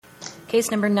Case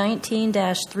number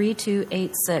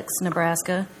 19-3286,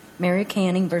 Nebraska, Mary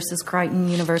Canning versus Creighton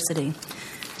University.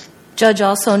 Judge,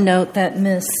 also note that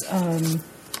Ms.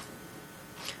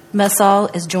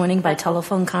 Messall is joining by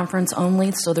telephone conference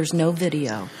only, so there's no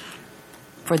video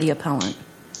for the appellant.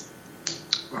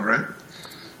 All right.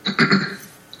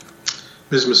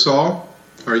 Ms. Messall,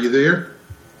 are you there?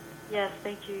 Yes,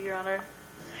 thank you, Your Honor.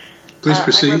 Please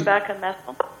proceed. I'm Rebecca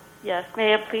Messall. Yes,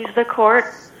 may it please the court?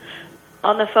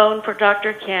 On the phone for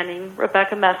Dr. Canning,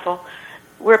 Rebecca Messall.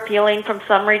 We're appealing from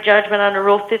summary judgment under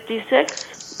Rule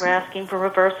 56. We're asking for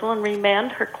reversal and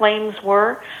remand. Her claims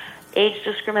were age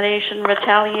discrimination,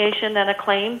 retaliation, and a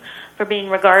claim for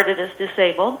being regarded as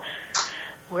disabled.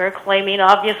 We're claiming,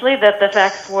 obviously, that the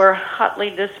facts were hotly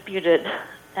disputed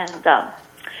and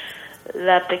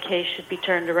that the case should be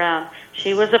turned around.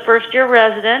 She was a first-year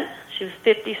resident. She was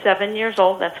 57 years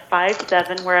old. That's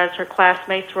 5'7", whereas her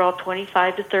classmates were all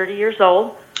 25 to 30 years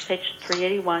old, page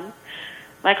 381.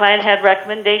 My client had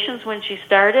recommendations when she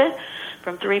started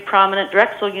from 3 prominent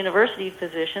Drexel University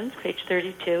physicians, page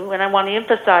 32. And I want to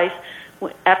emphasize,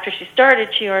 after she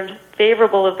started, she earned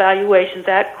favorable evaluations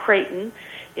at Creighton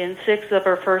in 6 of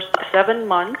her first 7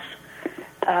 months,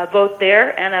 both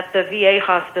there and at the VA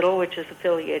hospital, which is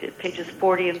affiliated, pages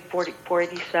 40 and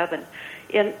 487.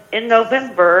 In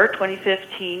November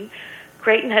 2015,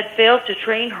 Creighton had failed to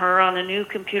train her on a new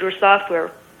computer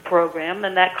software program,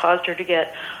 and that caused her to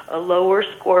get a lower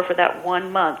score for that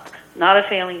 1 month, not a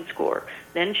failing score.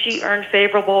 Then she earned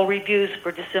favorable reviews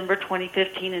for December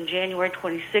 2015 and January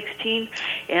 2016,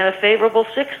 and a favorable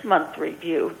 6-month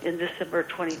review in December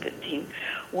 2015.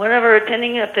 One of her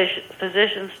attending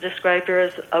physicians described her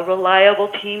as a reliable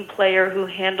team player who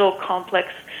handled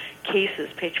complex cases,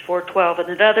 page 412, and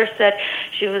another said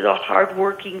she was a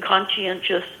hardworking,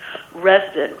 conscientious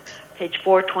resident, page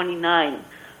 429.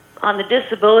 On the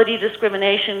disability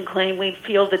discrimination claim, we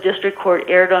feel the district court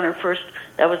erred on her first,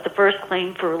 that was the first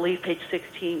claim for relief, page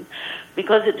 16,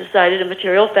 because it decided a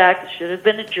material fact. It should have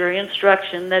been a jury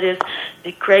instruction, that is,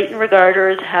 did Creighton regard her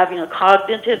as having a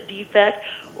cognitive defect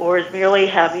or as merely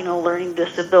having a learning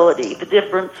disability? The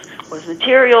difference was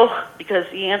material because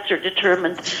the answer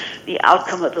determined the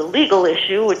outcome of the legal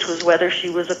issue, which was whether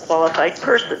she was a qualified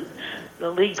person.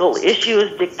 The legal issue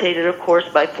is dictated, of course,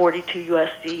 by 42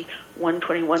 U.S.C.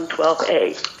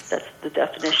 121.12a. That's the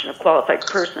definition of qualified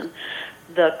person.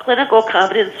 The Clinical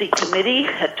Competency Committee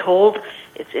had told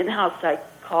its in-house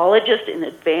psychologist in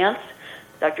advance,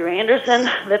 Dr. Anderson,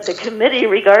 that the committee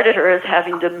regarded her as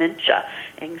having dementia,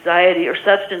 anxiety, or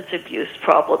substance abuse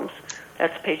problems.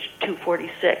 That's page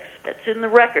 246. That's in the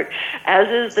record, as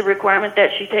is the requirement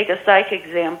that she take a psych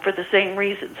exam for the same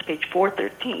reasons, page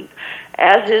 413,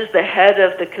 as is the head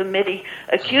of the committee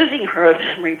accusing her of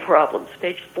memory problems,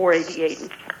 page 488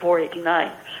 and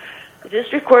 489. The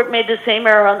district court made the same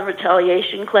error on the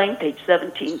retaliation claim, page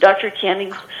 17. Dr.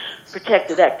 Canning's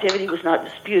protected activity was not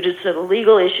disputed, so the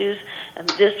legal issues and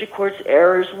the district court's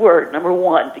errors were, number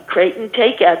 1, did Creighton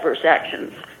take adverse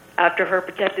actions after her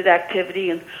protected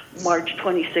activity in March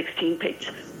 2016, page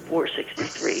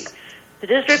 463. The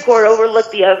district court overlooked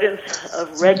the evidence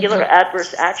of regular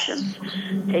adverse actions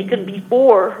taken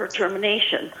before her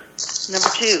termination. Number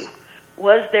 2,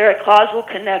 was there a causal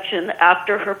connection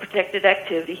after her protected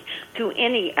activity to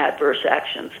any adverse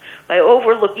actions? By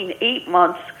overlooking 8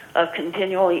 months of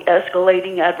continually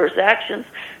escalating adverse actions,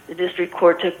 the district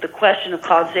court took the question of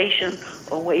causation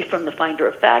away from the finder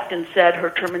of fact and said her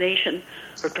termination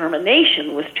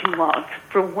was too long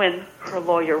from when her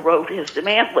lawyer wrote his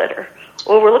demand letter,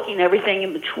 overlooking everything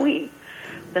in between.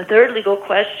 The third legal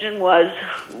question was,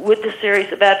 would the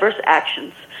series of adverse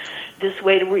actions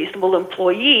dissuade a reasonable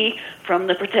employee from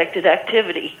the protected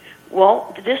activity?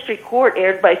 Well, the district court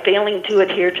erred by failing to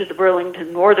adhere to the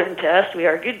Burlington Northern test, we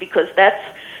argued, because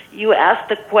you ask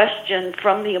the question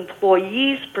from the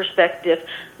employee's perspective,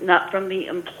 not from the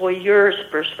employer's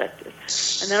perspective.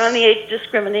 And then on the age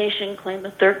discrimination claim,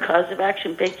 the third cause of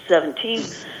action, page 17,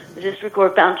 the district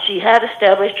court found she had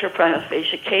established her prima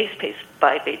facie case, page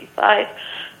 585.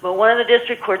 But one of the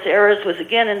district court's errors was,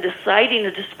 again, in deciding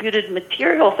a disputed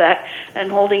material fact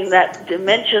and holding that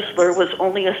dementia slur was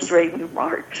only a stray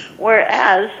remark,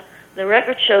 whereas the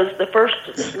record shows the first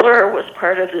slur was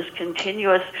part of this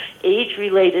continuous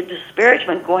age-related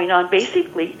disparagement going on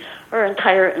basically her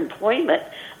entire employment.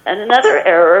 And another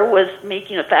error was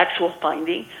making a factual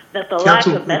finding that the lack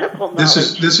of medical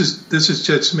knowledge... This is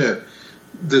Chet Smith.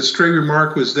 The stray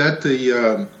remark, was that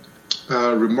the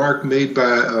remark made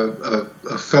by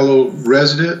a fellow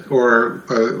resident, or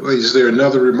is there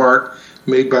another remark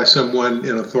made by someone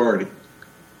in authority?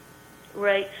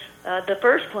 Right. The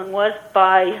first one was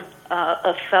by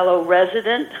a fellow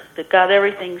resident that got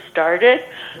everything started,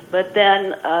 but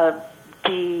then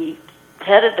the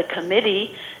head of the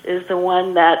committee is the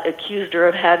one that accused her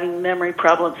of having memory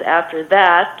problems after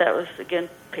that. That was, again,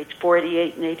 page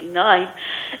 488 and 89.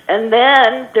 And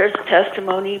then there's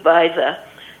testimony by the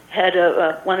head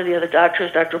of one of the other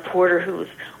doctors, Dr. Porter, who was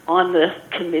on the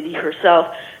committee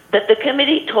herself, that the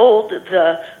committee told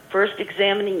the first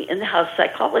examining in-house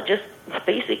psychologist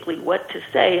basically what to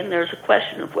say, and there's a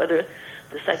question of whether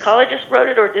the psychologist wrote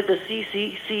it or did the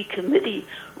CCC committee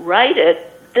write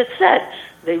it, that said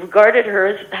they regarded her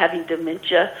as having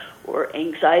dementia or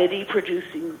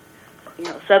anxiety-producing,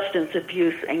 substance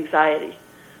abuse anxiety.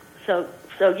 So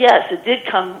yes, it did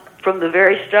come from the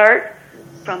very start,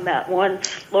 from that one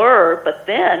slur, but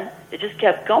then it just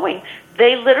kept going.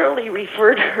 They literally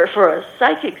referred her for a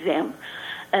psych exam,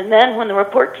 and then when the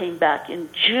report came back in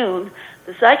June,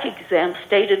 the psych exam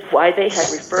stated why they had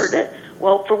referred it.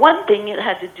 Well, for one thing, it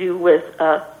had to do with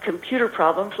computer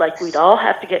problems, like we'd all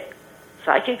have to get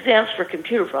psych exams for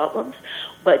computer problems,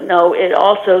 but no, it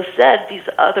also said these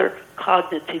other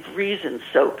cognitive reasons.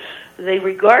 So they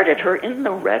regarded her in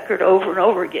the record over and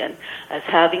over again as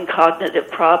having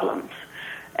cognitive problems.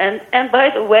 And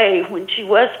by the way, when she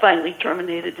was finally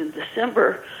terminated in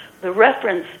December, the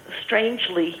reference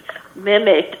strangely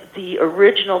mimicked the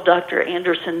original Dr.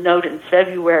 Anderson note in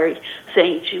February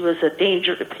saying she was a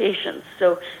danger to patients.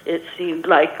 So it seemed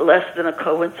like less than a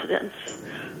coincidence.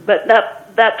 But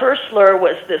that first slur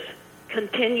was this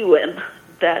continuum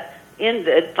that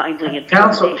ended finally in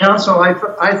termination. Counsel,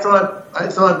 I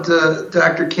thought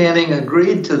Dr. Canning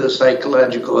agreed to the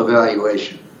psychological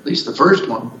evaluation, at least the first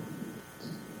one.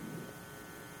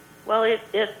 Well, if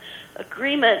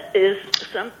agreement is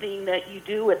something that you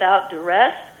do without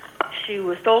duress, she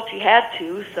was told she had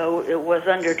to, so it was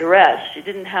under duress. She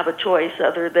didn't have a choice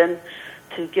other than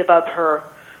to give up her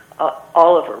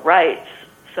all of her rights.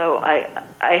 So I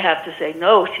have to say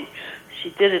no, she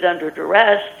did it under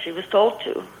duress. She was told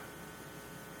to.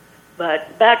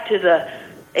 But back to the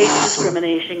age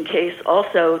discrimination case,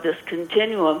 also this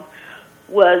continuum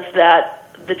was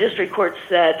that the district court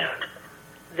said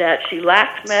that she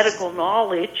lacked medical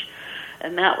knowledge,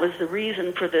 and that was the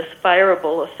reason for this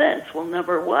fireable offense. Well,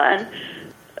 number one,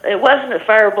 it wasn't a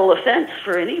fireable offense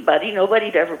for anybody. Nobody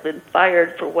had ever been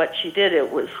fired for what she did.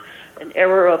 It was an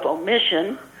error of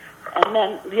omission. And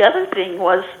then the other thing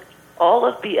was all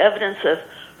of the evidence of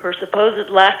her supposed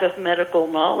lack of medical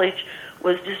knowledge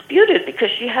was disputed because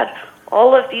she had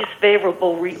all of these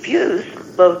favorable reviews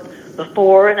both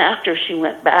before and after she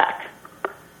went back.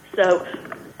 So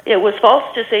it was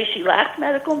false to say she lacked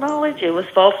medical knowledge. It was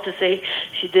false to say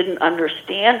she didn't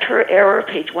understand her error,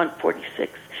 page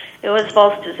 146. It was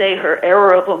false to say her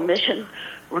error of omission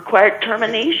required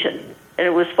termination. And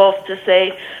it was false to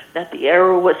say that the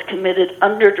error was committed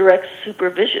under direct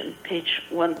supervision, page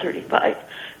 135.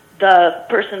 The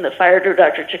person that fired her,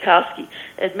 Dr. Tchaikovsky,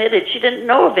 admitted she didn't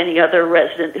know of any other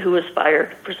resident who was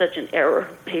fired for such an error,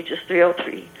 pages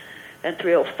 303 and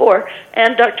 304.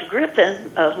 And Dr.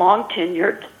 Griffin, a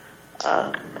long-tenured,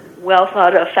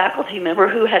 well-thought-of faculty member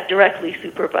who had directly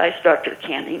supervised Dr.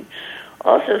 Canning,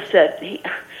 also said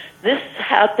this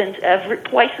happens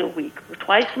twice a week or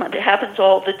twice a month. It happens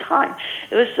all the time.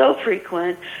 It was so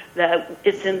frequent that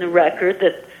it's in the record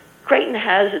that Creighton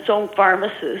has its own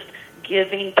pharmacist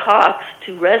giving talks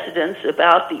to residents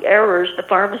about the errors the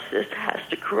pharmacist has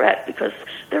to correct because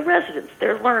they're residents,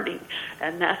 they're learning,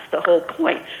 and that's the whole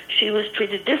point. She was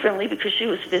treated differently because she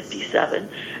was 57,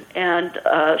 and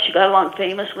she got along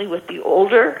famously with the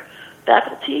older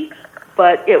faculty,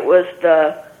 but it was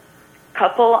a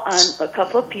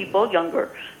couple of people younger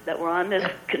that were on this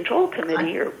control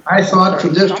committee. I thought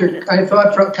from Judge Loken, I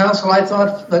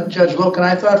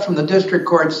thought from the district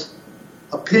court's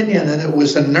opinion that it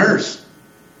was a nurse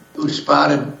who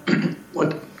spotted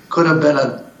what could have been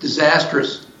a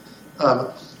disastrous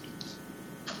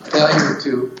failure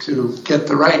to get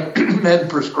the right med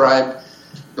prescribed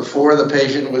before the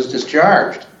patient was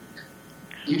discharged.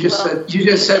 You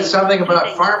just said something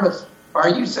about pharmacists.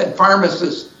 You said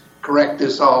pharmacists correct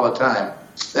this all the time.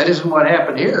 That isn't what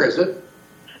happened here, is it?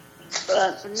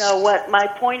 No, what my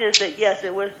point is that, yes,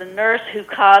 it was the nurse who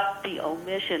caught the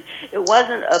omission. It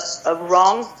wasn't a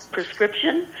wrong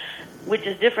prescription, which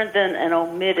is different than an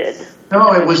omitted.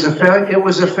 No, it was a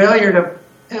failure to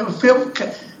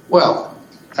well,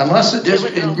 unless the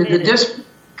district did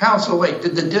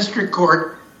the district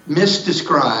court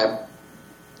misdescribe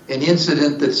an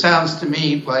incident that sounds to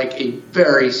me like a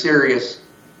very serious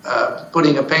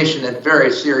putting a patient at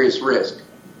very serious risk?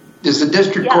 Does the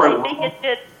district court? I think it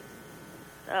did.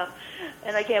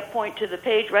 and I can't point to the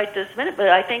page right this minute, but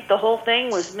I think the whole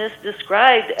thing was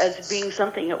misdescribed as being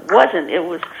something it wasn't. It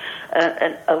was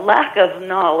a lack of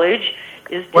knowledge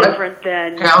is different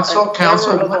than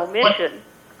error of omission.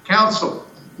 Counsel,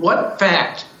 what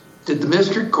fact did the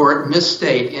district court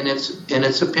misstate in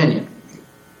its opinion?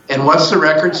 And what's the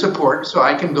record support so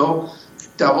I can go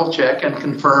double check and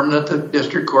confirm that the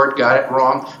district court got it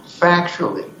wrong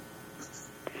factually?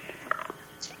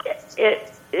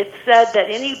 It said that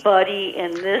anybody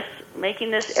in this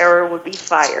making this error would be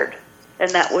fired,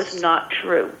 and that was not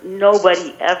true.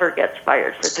 Nobody ever gets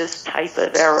fired for this type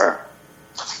of error.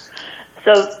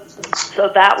 So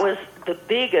that was the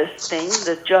biggest thing.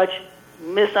 The judge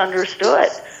misunderstood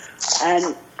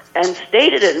and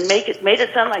stated it and made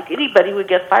it sound like anybody would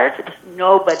get fired for this.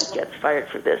 Nobody gets fired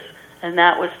for this, and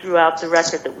that was throughout the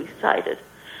record that we cited.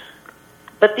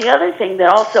 But the other thing that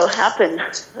also happened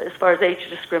as far as age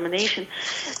discrimination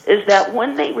is that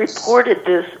when they reported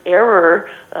this error,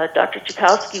 Dr.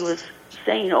 Chakowski was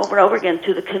saying over and over again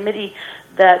to the committee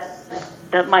that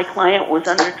my client was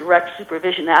under direct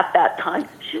supervision at that time.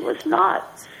 She was not.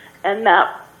 And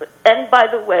by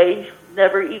the way,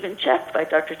 never even checked by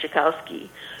Dr. Chakowski,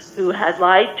 who had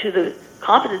lied to the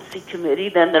competency committee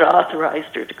then that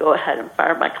authorized her to go ahead and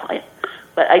fire my client.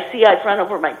 But I see I've run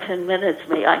over my 10 minutes.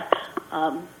 May I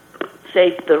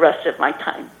save the rest of my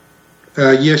time?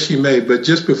 Yes, you may. But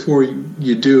just before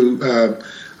you do,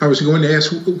 I was going to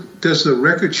ask, does the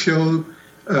record show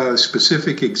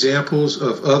specific examples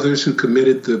of others who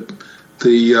committed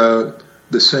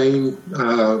the same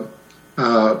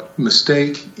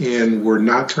mistake and were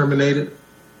not terminated?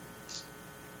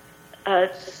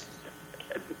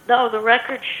 No, the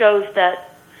record shows that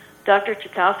Dr.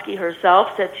 Chakowski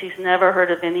herself said she's never heard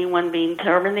of anyone being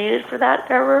terminated for that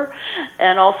error,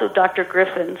 and also Dr.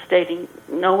 Griffin stating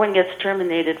no one gets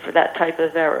terminated for that type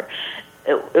of error.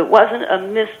 It wasn't a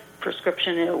missed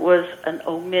prescription, it was an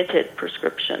omitted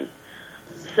prescription.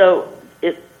 So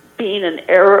it being an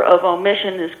error of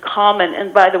omission is common.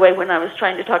 And by the way, when I was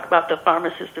trying to talk about the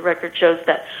pharmacist, the record shows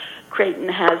that Creighton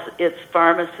has its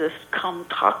pharmacists come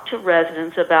talk to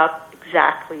residents about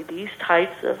exactly these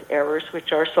types of errors,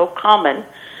 which are so common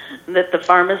that the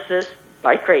pharmacists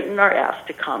by Creighton are asked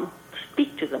to come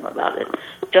speak to them about it,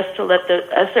 just to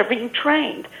as they're being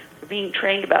trained. They're being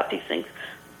trained about these things.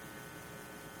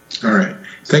 All right.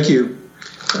 Thank you.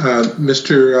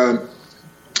 Mr.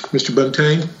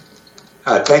 Buntain?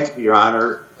 Thank you, Your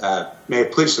Honor. May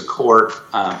it please the court,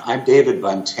 I'm David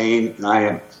Buntain, and I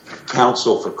am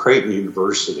counsel for Creighton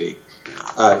University.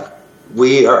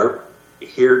 We are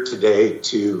here today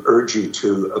to urge you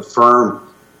to affirm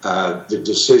the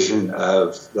decision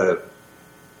of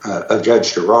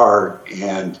Judge Gerard,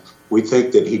 and we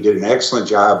think that he did an excellent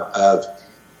job of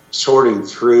sorting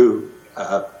through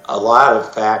a lot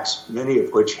of facts, many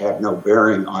of which have no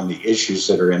bearing on the issues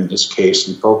that are in this case,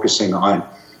 and focusing on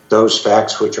those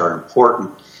facts which are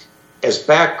important. As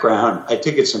background, I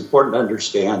think it's important to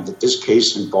understand that this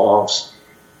case involves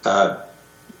the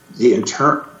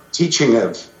teaching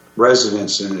of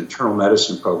residents in an internal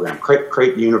medicine program.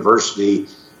 Creighton University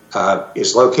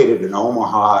is located in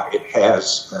Omaha. It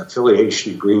has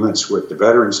affiliation agreements with the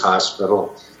Veterans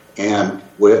Hospital and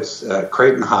with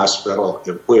Creighton Hospital,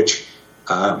 in which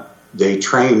they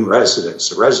train residents.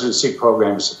 The residency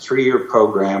program is a 3-year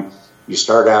program. You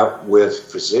start out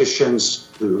with physicians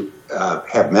who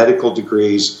have medical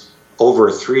degrees. Over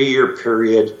a 3-year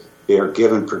period, they are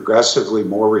given progressively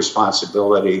more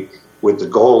responsibility with the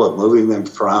goal of moving them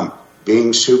from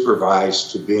being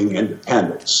supervised to being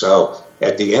independent. So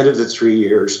at the end of the 3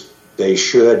 years, they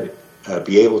should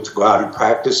be able to go out and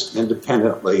practice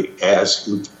independently as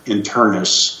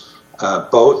internists,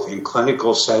 both in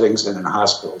clinical settings and in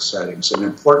hospital settings. An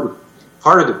important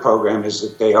part of the program is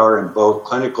that they are in both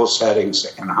clinical settings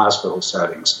and hospital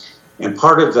settings. And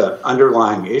part of the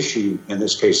underlying issue in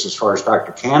this case, as far as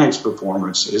Dr. Canning's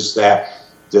performance, is that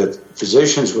the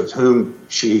physicians with whom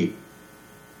she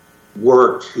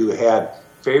worked who had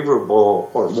favorable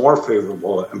or more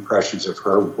favorable impressions of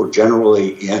her were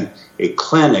generally in a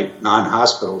clinic,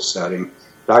 non-hospital setting.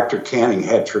 Dr. Canning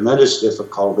had tremendous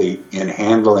difficulty in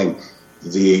handling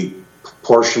the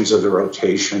portions of the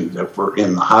rotation that were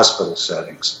in the hospital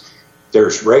settings.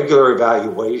 There's regular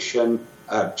evaluation.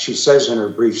 She says in her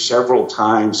brief several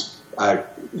times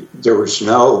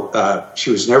she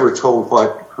was never told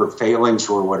what her failings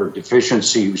were, what her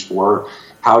deficiencies were,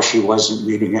 how she wasn't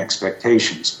meeting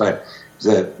expectations. But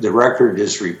the record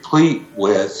is replete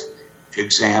with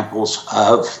examples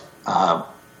of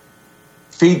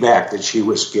feedback that she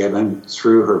was given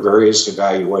through her various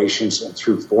evaluations and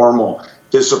through formal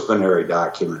disciplinary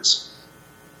documents.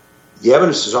 The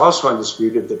evidence is also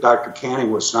undisputed that Dr.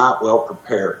 Canning was not well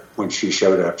prepared when she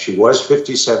showed up. She was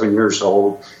 57 years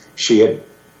old. She had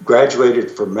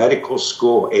graduated from medical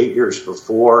school 8 years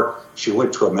before. She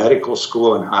went to a medical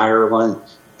school in Ireland.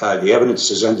 The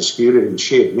evidence is undisputed, and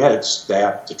she admits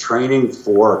that the training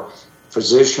for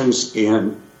physicians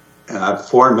in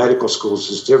foreign medical schools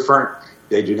is different.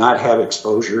 They do not have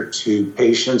exposure to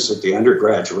patients at the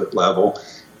undergraduate level.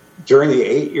 During the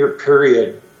 8-year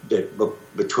period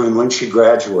between when she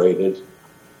graduated,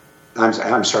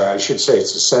 I'm sorry, I should say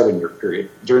it's a 7-year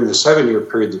period. During the 7-year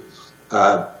period,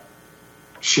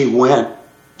 she went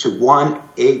to one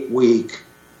 8-week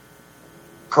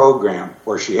program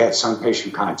where she had some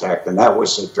patient contact, and that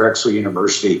was at Drexel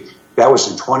University. That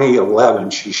was in 2011.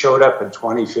 She showed up in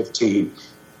 2015,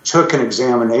 took an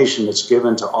examination that's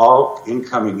given to all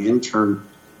incoming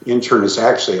internists,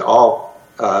 actually all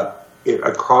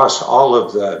across all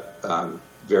of the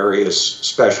various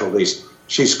specialties.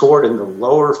 She scored in the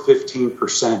lower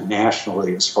 15%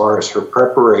 nationally as far as her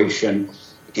preparation,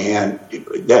 and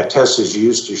that test is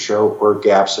used to show where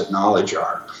gaps of knowledge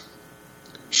are.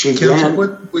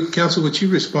 Counsel, would you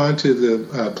respond to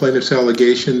the plaintiff's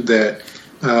allegation that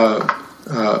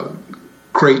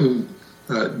Creighton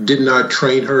did not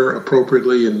train her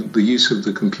appropriately in the use of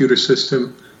the computer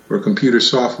system or computer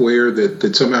software,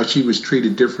 that somehow she was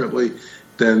treated differently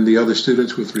than the other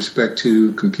students with respect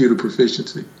to computer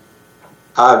proficiency?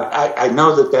 I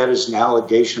know that is an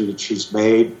allegation that she's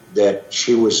made, that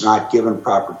she was not given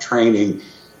proper training.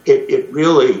 It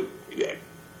really,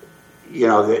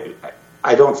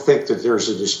 I don't think that there's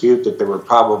a dispute that there were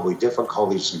probably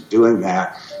difficulties in doing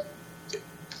that.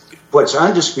 What's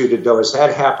undisputed, though, is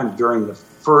that happened during the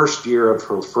first year of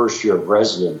her first year of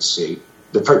residency,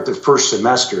 the first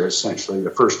semester, essentially,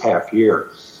 the first half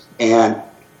year. And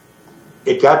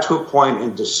it got to a point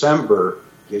in December,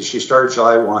 she started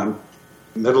July 1,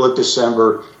 middle of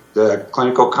December, the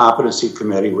Clinical Competency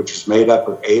Committee, which is made up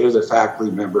of 8 of the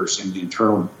faculty members in the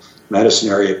internal medicine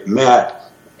area,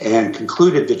 met and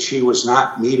concluded that she was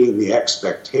not meeting the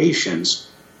expectations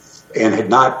and had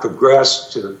not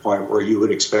progressed to the point where you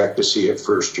would expect to see a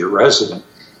first-year resident.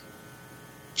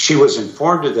 She was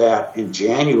informed of that in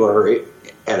January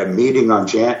at a meeting on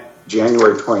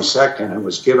January 22nd and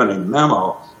was given a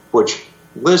memo which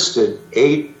listed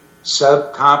 8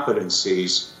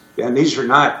 sub-competencies, and these are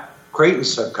not Creighton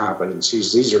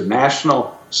sub-competencies, these are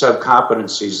national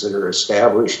sub-competencies that are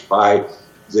established by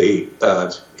the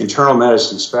internal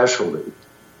medicine specialty.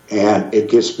 And it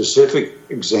gives specific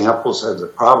examples of the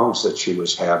problems that she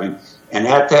was having. And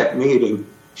at that meeting,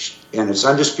 and it's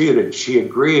undisputed, she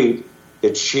agreed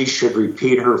that she should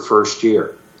repeat her first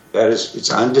year. That is,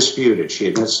 it's undisputed. She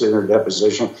admits it in her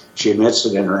deposition. She admits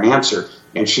it in her answer.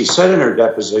 And she said in her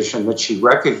deposition that she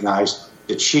recognized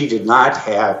that she did not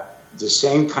have the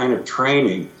same kind of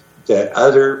training that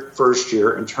other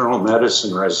first-year internal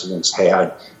medicine residents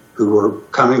had who were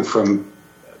coming from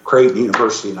Creighton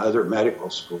University and other medical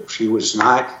schools. She was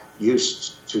not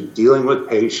used to dealing with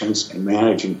patients and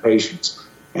managing patients.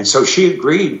 And so she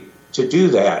agreed to do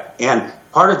that. And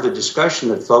part of the discussion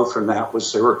that flowed from that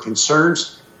was there were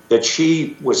concerns that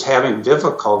she was having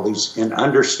difficulties in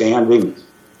understanding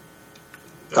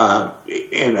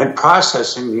and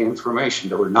processing the information.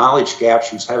 There were knowledge gaps.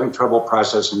 She was having trouble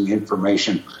processing the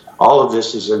information. All of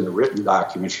this is in the written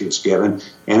document she was given.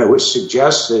 And it was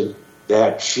suggested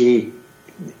that she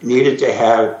needed to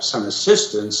have some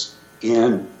assistance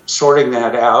in sorting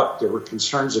that out. There were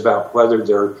concerns about whether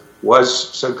there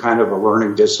was some kind of a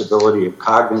learning disability, a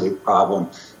cognitive problem.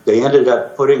 They ended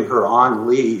up putting her on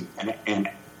leave and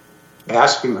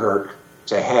asking her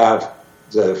to have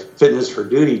the fitness for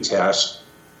duty test.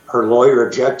 Her lawyer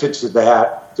objected to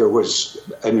that. There was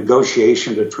a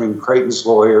negotiation between Creighton's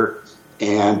lawyer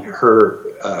and her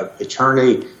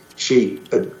attorney. She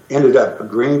ended up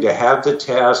agreeing to have the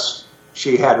test.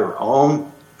 She had her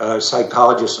own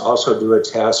psychologist also do a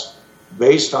test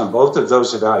based on both of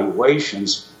those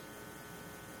evaluations.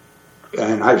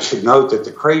 And I should note that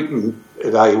the Creighton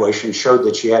evaluation showed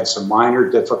that she had some minor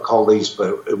difficulties,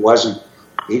 but it wasn't,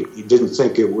 he didn't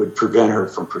think it would prevent her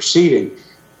from proceeding.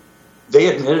 They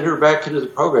admitted her back into the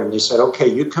program. They said, okay,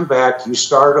 you come back, you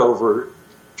start over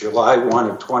July 1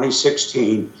 of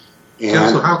 2016. And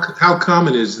Counsel, how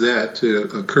common is that to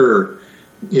occur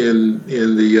in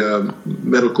the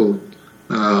medical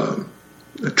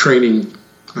training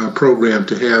program,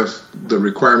 to have the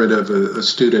requirement of a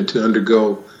student to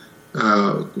undergo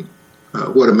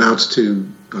what amounts to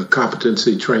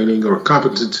competency training or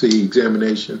competency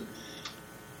examination?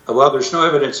 Well, there's no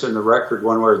evidence in the record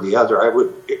one way or the other.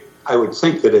 I would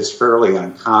think that it's fairly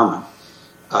uncommon.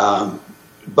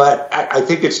 But I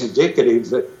think it's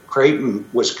indicative that Creighton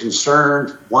was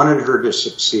concerned, wanted her to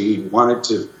succeed,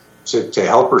 wanted to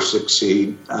help her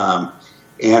succeed,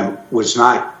 and was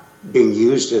not being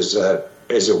used as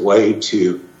a way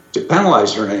to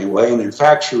penalize her in any way. And in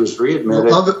fact, she was readmitted.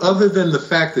 Well, other than the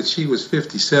fact that she was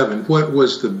 57, what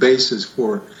was the basis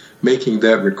for making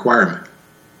that requirement?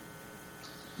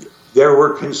 There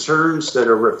were concerns that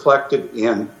are reflected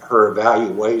in her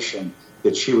evaluation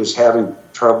that she was having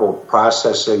trouble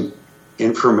processing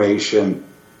information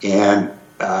and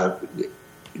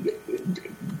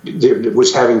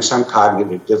was having some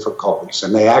cognitive difficulties.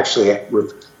 And they actually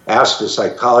asked a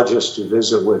psychologist to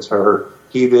visit with her.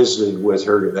 He visited with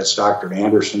her. That's Dr.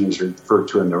 Anderson, is referred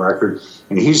to in the record.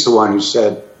 And he's the one who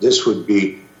said this would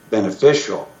be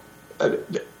beneficial.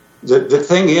 The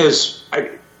thing is,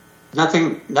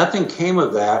 nothing came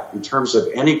of that in terms of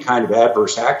any kind of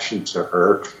adverse action to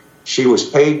her. She was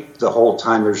paid the whole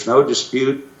time. There's no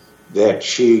dispute that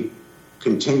she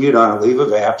continued on a leave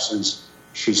of absence.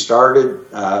 She started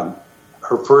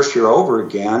her first year over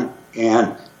again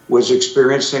and was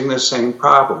experiencing the same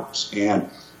problems. And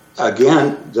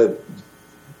again, the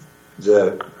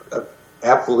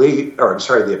appellant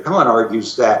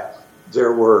argues that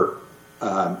there were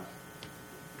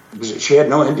she had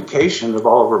no indication of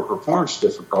all of her performance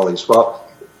difficulties. Well,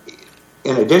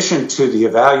 in addition to the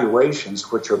evaluations,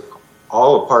 which are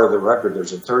all a part of the record,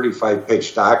 there's a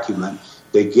 35-page document.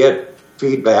 They get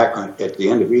feedback at the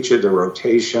end of each of the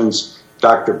rotations.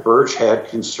 Dr. Birch had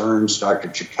concerns. Dr.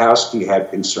 Chakowski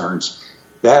had concerns.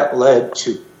 That led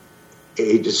to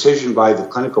a decision by the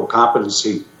Clinical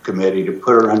Competency Committee to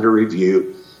put her under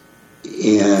review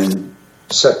in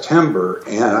September.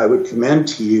 And I would commend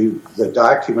to you the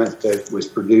document that was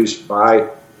produced by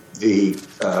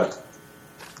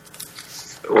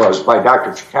by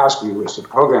Dr. Chakowski, who was the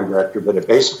program director, but it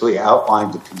basically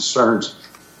outlined the concerns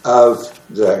of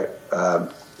the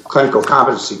Clinical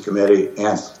Competency Committee,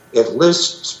 and it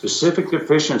lists specific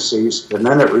deficiencies, and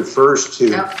then it refers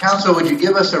to... Counsel, would you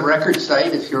give us a record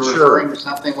site if you're referring to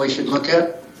something we should look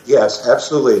at? Yes,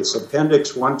 absolutely. It's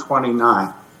Appendix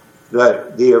 129.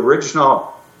 The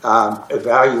original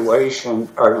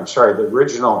the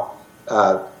original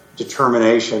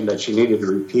determination that she needed to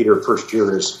repeat her first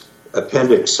year is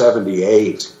Appendix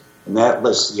 78, and that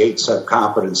lists the 8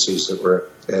 subcompetencies that were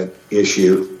at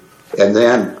issue. And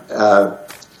then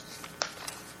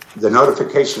the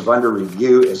notification of under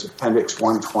review is Appendix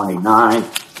 129,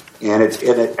 and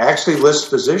it actually lists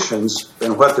physicians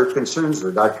and what their concerns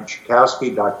were. Dr.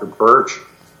 Chakowski, Dr. Birch,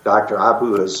 Dr.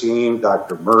 Abu Azim,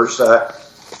 Dr. Mirza.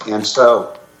 And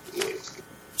so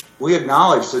we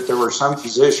acknowledge that there were some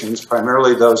physicians,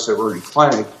 primarily those that were in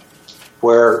clinic,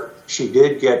 where she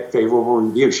did get favorable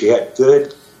review. She had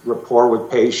good rapport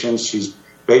with patients. She's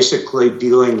basically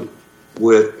dealing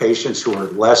with patients who are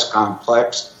less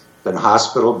complex than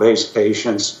hospital-based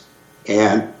patients.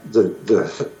 And the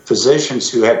physicians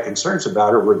who had concerns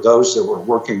about her were those that were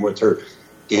working with her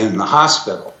in the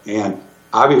hospital. And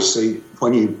obviously,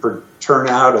 when you turn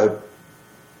out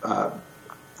a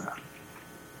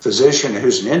physician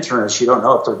who's an internist, you don't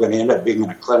know if they're going to end up being in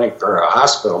a clinic or a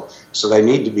hospital, so they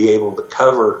need to be able to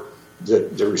cover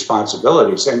the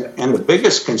responsibilities. And the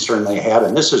biggest concern they had,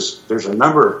 and there's a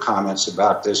number of comments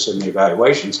about this in the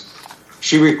evaluations,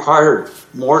 she required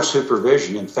more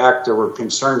supervision. In fact, there were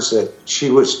concerns that she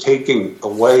was taking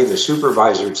away the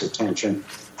supervisor's attention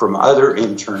from other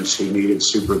interns who needed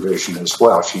supervision as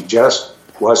well. She just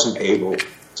wasn't able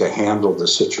to handle the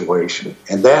situation.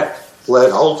 And that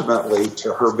led ultimately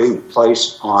to her being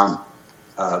placed on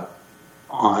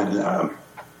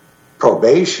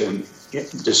probation in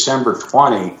December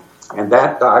 20, and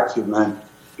that document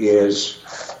is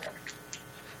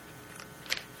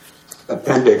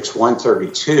Appendix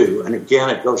 132. And again,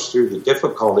 it goes through the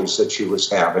difficulties that she was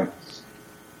having.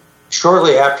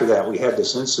 Shortly after that, we had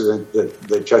this incident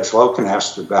that Judge Loken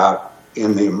asked about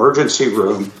in the emergency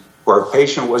room, where a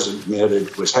patient was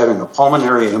admitted, was having a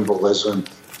pulmonary embolism.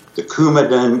 The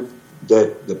Coumadin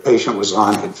that the patient was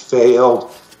on had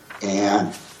failed,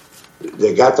 and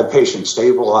they got the patient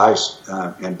stabilized,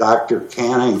 and Dr.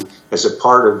 Canning, as a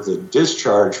part of the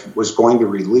discharge, was going to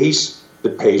release the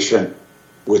patient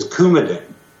with Coumadin,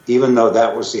 even though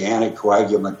that was the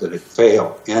anticoagulant that had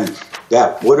failed. And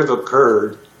that would have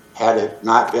occurred had it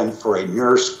not been for a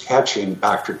nurse catching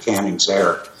Dr. Canning's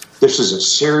error. This is a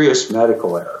serious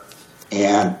medical error.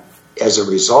 And as a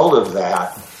result of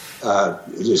that,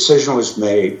 the decision was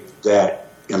made that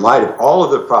in light of all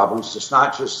of the problems, it's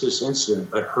not just this incident,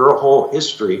 but her whole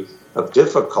history of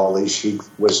difficulties, she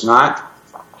was not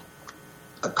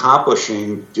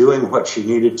accomplishing, doing what she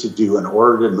needed to do in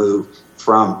order to move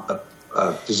from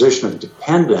a position of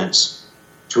dependence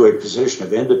to a position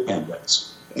of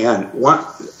independence. And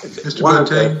Mr.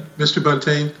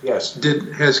 Buntain, yes,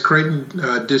 has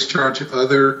Creighton discharged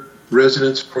other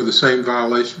residents for the same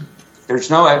violation? There's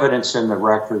no evidence in the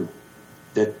record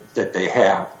that they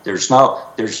have.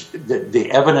 The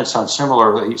evidence on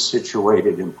similarly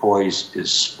situated employees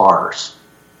is sparse.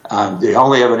 The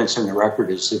only evidence in the record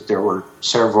is that there were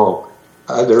several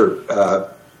other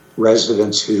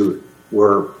residents who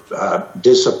were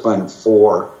disciplined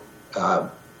for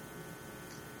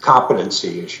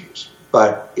competency issues.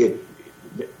 But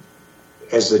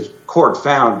as the court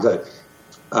found, the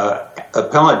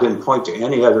appellant didn't point to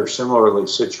any other similarly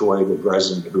situated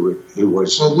resident who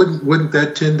was... Well, wouldn't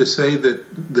that tend to say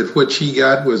that what she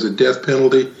got was a death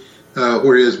penalty,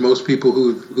 whereas most people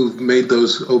who've made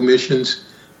those omissions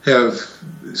have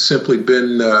simply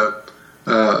been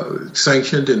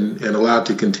sanctioned and allowed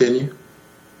to continue?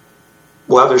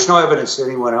 Well, there's no evidence that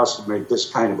anyone else had made this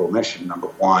kind of omission, number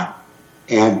one.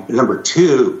 And number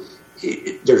two,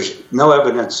 there's no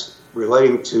evidence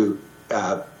relating to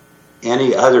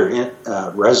any other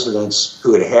residents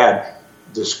who had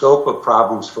the scope of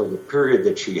problems for the period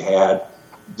that she had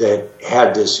that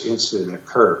had this incident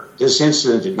occur. This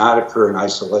incident did not occur in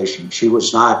isolation. She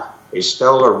was not a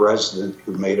stellar resident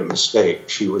who made a mistake.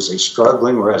 She was a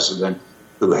struggling resident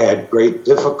who had great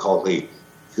difficulty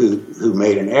who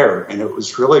made an error. And it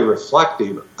was really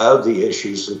reflective of the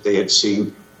issues that they had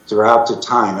seen throughout the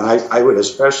time. And I would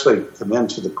especially commend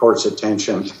to the court's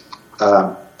attention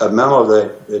a memo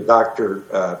that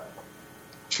Dr.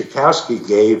 Tchaikovsky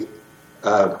gave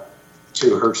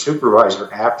to her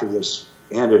supervisor after this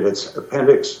ended. It's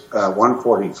Appendix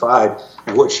 145,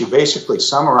 and what she basically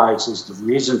summarizes the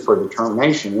reason for the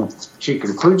termination. She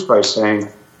concludes by saying,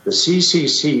 the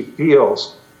CCC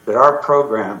feels that our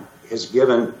program has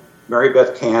given Mary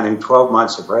Beth Canning 12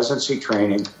 months of residency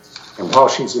training, and while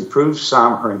she's improved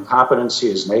some, her incompetency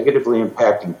is negatively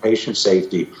impacting patient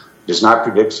safety, does not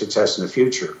predict success in the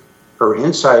future. Her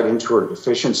insight into her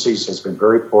deficiencies has been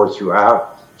very poor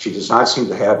throughout. She does not seem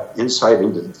to have insight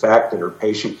into the fact that her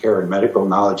patient care and medical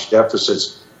knowledge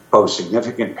deficits pose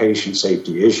significant patient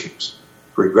safety issues.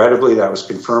 Regrettably, that was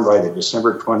confirmed by the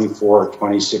December 24,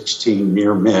 2016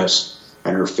 near miss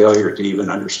and her failure to even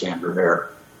understand her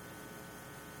error.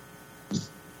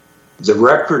 The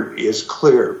record is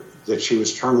clear that she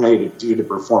was terminated due to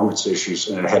performance issues,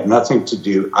 and it had nothing to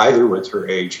do either with her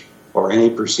age or any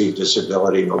perceived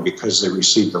disability or because they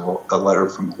received a letter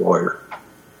from a lawyer.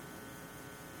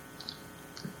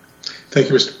 Thank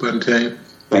you, Mr. Buntain.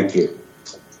 Thank you.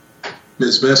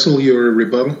 Ms. Messel, your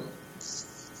rebuttal.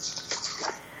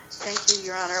 Thank you,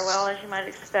 Your Honor. Well, as you might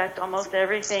expect, almost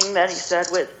everything that he said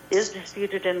is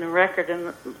disputed in the record.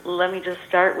 And let me just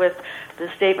start with the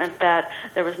statement that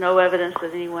there was no evidence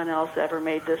that anyone else ever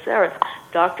made this error.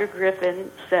 Dr.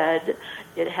 Griffin said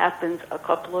it happens a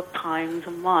couple of times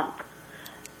a month.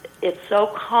 It's so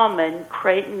common.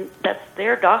 Creighton, that's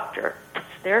their doctor.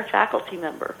 It's their faculty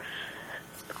member.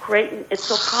 Creighton, it's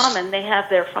so common, they have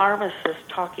their pharmacist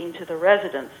talking to the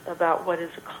residents about what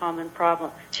is a common problem.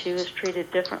 She was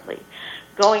treated differently.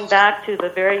 Going back to the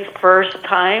very first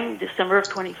time, December of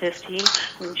 2015,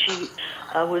 when she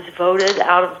was voted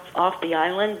off the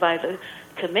island by the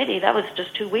committee, that was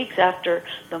just 2 weeks after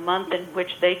the month in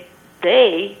which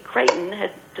Creighton,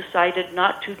 had decided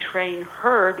not to train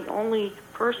her, the only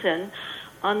person,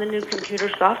 on the new computer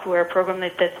software program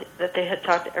that they had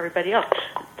taught to everybody else.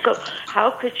 So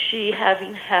how could she,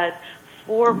 having had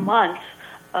 4 months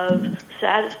of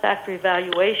satisfactory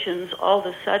evaluations, all of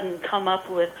a sudden come up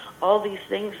with all these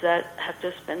things that have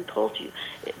just been told to you?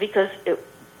 Because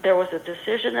there was a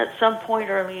decision at some point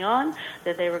early on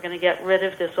that they were going to get rid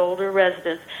of this older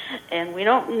resident, and we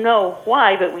don't know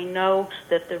why, but we know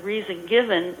that the reason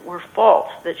given were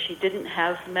false, that she didn't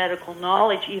have medical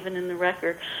knowledge. Even in the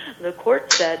record, the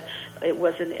court said it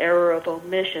was an error of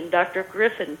omission. Dr.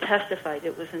 Griffin testified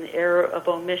it was an error of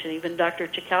omission. Even Dr.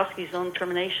 Tchaikovsky's own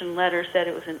termination letter said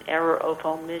it was an error of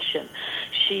omission.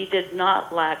 She did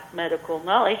not lack medical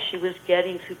knowledge. She was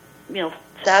getting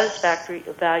satisfactory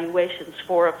evaluations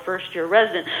for a first-year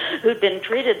resident who'd been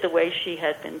treated the way she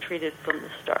had been treated from the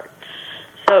start.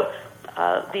 So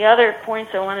the other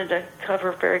points I wanted to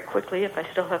cover very quickly, if I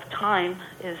still have time,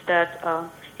 is that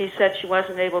he said she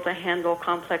wasn't able to handle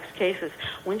complex cases.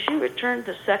 When she returned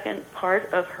the second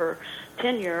part of her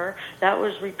tenure, that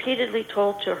was repeatedly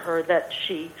told to her that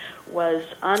she was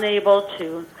unable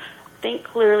to think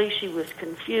clearly, she was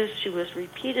confused, she was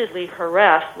repeatedly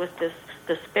harassed with this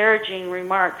disparaging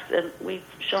remarks, and we've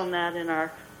shown that in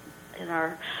our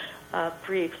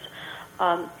briefs.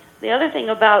 The other thing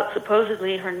about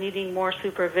supposedly her needing more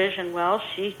supervision, well,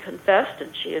 she confessed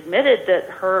and she admitted that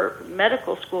her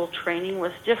medical school training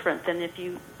was different than if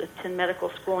you attend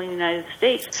medical school in the United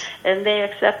States, and they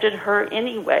accepted her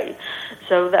anyway.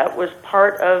 So that was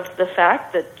part of the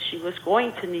fact that she was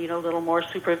going to need a little more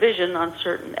supervision on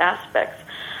certain aspects.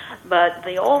 But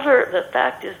the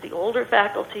fact is the older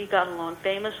faculty got along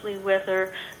famously with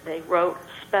her. They wrote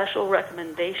special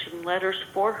recommendation letters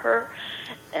for her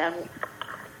and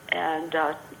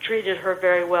treated her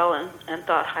very well and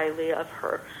thought highly of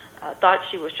her. Thought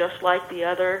she was just like the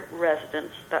other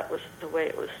residents. That was the way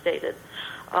it was stated.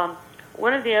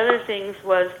 One of the other things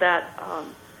was that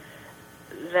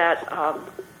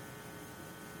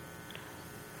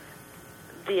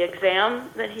the exam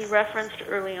that he referenced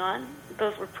early on,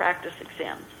 those were practice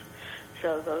exams.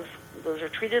 So those are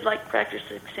treated like practice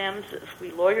exams. If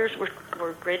we lawyers were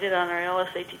graded on our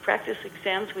LSAT practice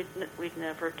exams, we'd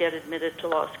never get admitted to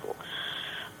law school.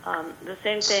 The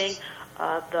same thing,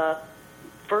 the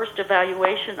first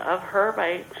evaluation of her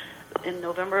in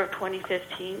November of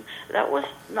 2015, that was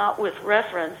not with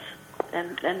reference,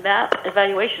 and that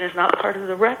evaluation is not part of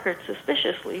the record,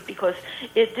 suspiciously, because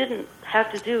it didn't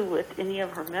have to do with any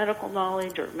of her medical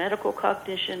knowledge or medical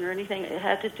cognition or anything. It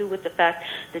had to do with the fact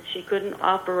that she couldn't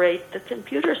operate the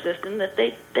computer system that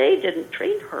they didn't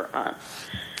train her on.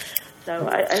 So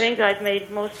I think I've made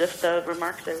most of the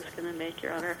remarks I was going to make,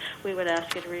 Your Honor. We would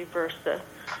ask you to reverse the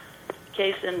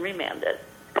case and remand it.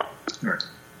 All right.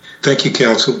 Thank you,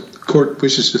 counsel. The court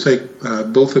wishes to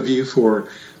thank both of you for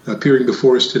appearing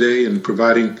before us today and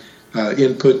providing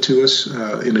input to us.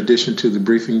 In addition to the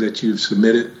briefing that you've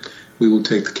submitted, we will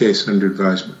take the case under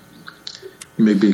advisement. You may be